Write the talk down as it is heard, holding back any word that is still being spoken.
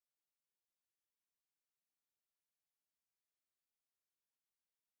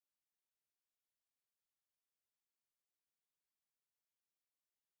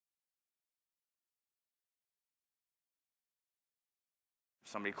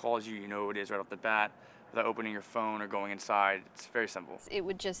Somebody calls you, you know who it is right off the bat without opening your phone or going inside. It's very simple. It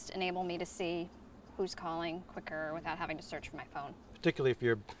would just enable me to see who's calling quicker without having to search for my phone. Particularly if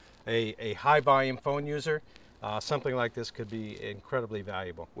you're a high volume phone user, something like this could be incredibly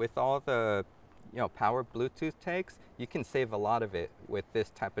valuable. With all the power Bluetooth takes, you can save a lot of it with this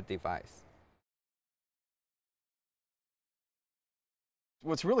type of device.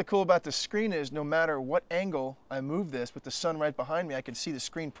 What's really cool about this screen is no matter what angle I move this, with the sun right behind me, I can see the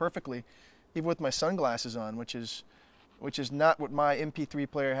screen perfectly, even with my sunglasses on, which is not what my MP3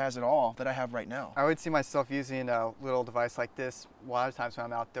 player has at all that I have right now. I would see myself using a little device like this a lot of times when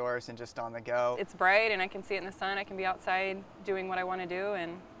I'm outdoors and just on the go. It's bright and I can see it in the sun. I can be outside doing what I want to do,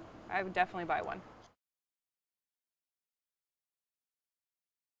 and I would definitely buy one.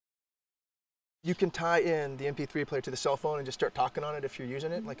 You can tie in the MP3 player to the cell phone and just start talking on it if you're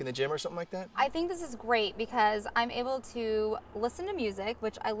using it, like in the gym or something like that? I think this is great because I'm able to listen to music,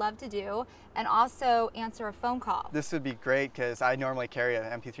 which I love to do, and also answer a phone call. This would be great because I normally carry an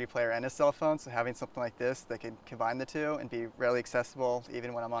MP3 player and a cell phone, so having something like this that could combine the two and be readily accessible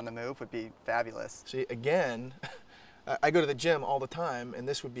even when I'm on the move would be fabulous. See, again, I go to the gym all the time, and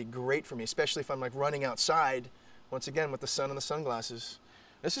this would be great for me, especially if I'm like running outside, once again with the sun and the sunglasses.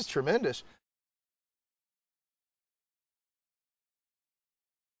 This is tremendous.